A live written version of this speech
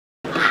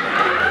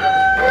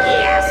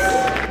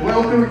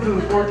welcome to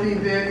the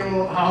 14th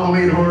annual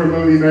Halloween Horror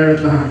Movie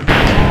Marathon.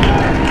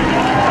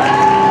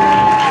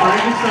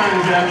 Frankenstein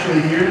is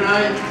actually here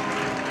tonight.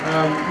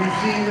 We've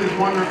seen this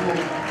wonderful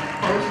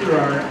poster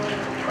art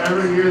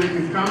every year that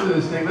you've come to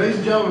this thing. Ladies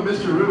and gentlemen,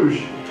 Mr.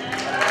 Rouge.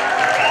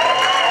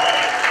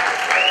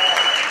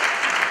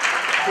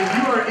 If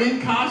you are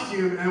in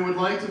costume and would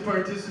like to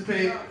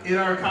participate in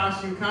our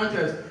costume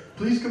contest,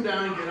 please come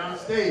down and get on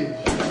stage.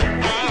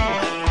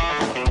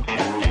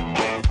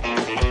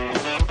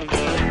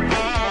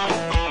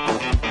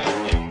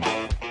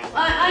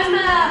 I'm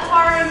a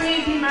horror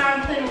movie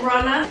marathon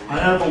runner. I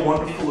have a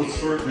wonderful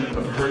assortment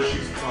of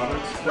Hershey's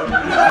products.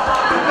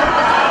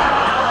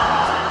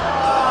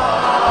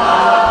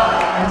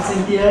 I'm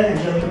Cynthia and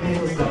Joe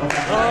Tomatoes dog. Oh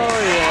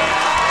yeah.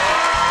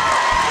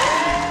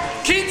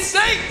 Keith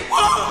Snake!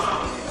 Whoa!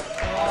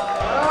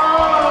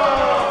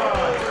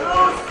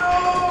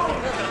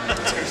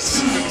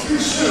 Too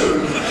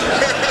soon.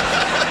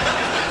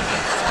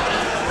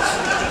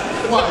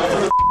 What?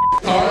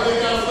 Car they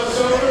got flipped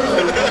over?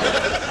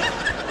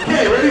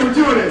 Okay, ready? We're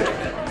doing it.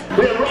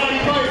 We have Roddy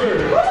Piper.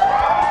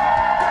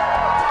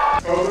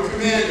 Cobra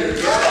Commander.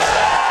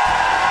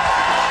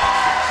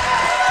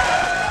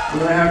 Do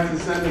I have to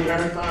send the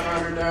marathon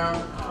runner down?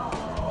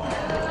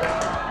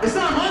 It's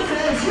not my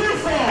fault, it's your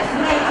fault.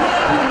 You're not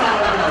clapping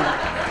about it.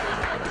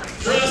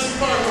 Jurassic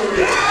Park over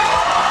here.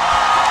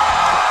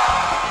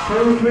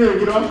 Cobra Commander,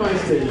 get off my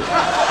stage.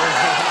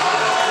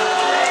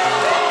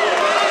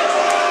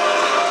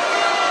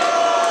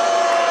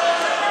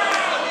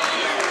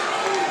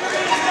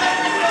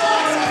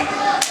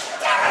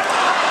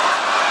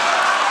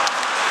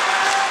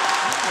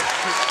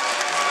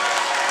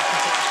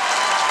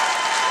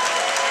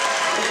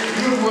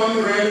 You have won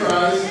the grand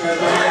prize.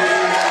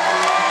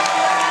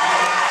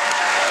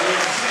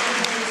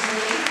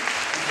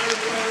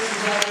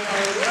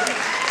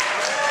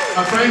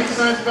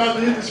 Frankenstein's about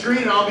to hit the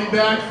screen. I'll be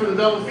back for the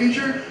double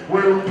feature,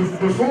 where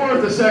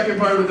before the second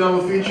part of the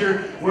double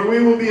feature, where we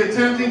will be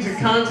attempting to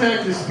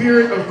contact the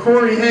spirit of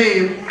Corey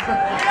Haim.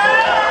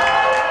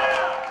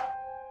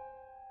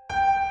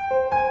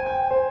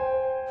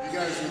 You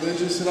guys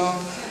religious at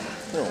all?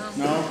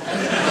 No?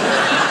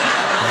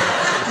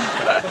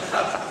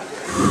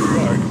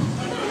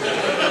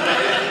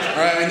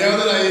 Alright, I know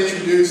that I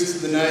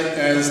introduced the night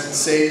as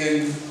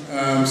Satan,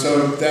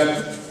 so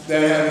that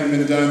having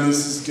been done,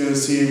 this is going to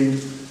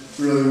seem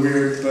really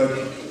weird, but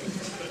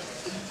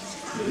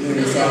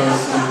maybe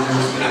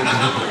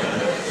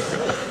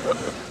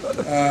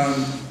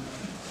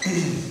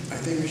I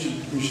think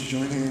we should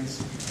join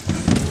hands.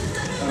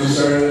 I'm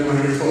sorry that my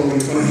hair full in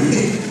front of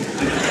me.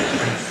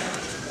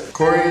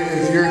 Corey,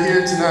 if you're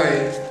here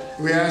tonight,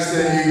 we ask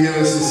that you give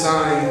us a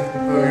sign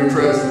of your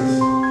presence.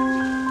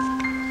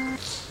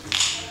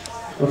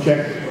 Okay.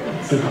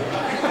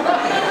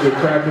 The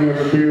cracking of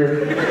a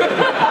beer.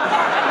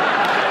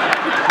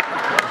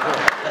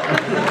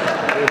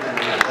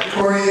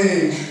 Corey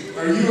Haim,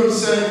 are you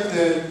upset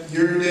that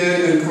you're dead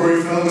and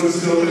Corey Feldman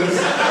still lives?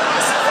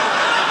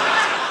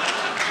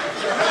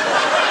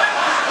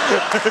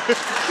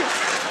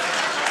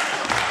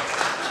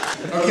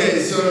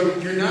 Okay, so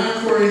you're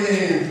not Corey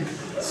Haim.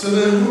 So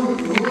then who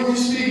are you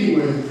speaking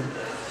with? Oh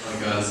my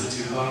god, is it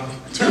Tupac?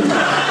 Tupac!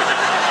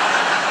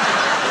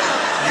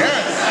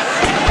 Yes!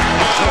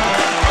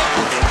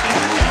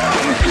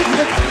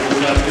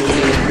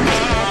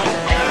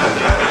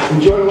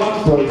 Enjoy the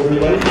watch,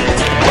 everybody.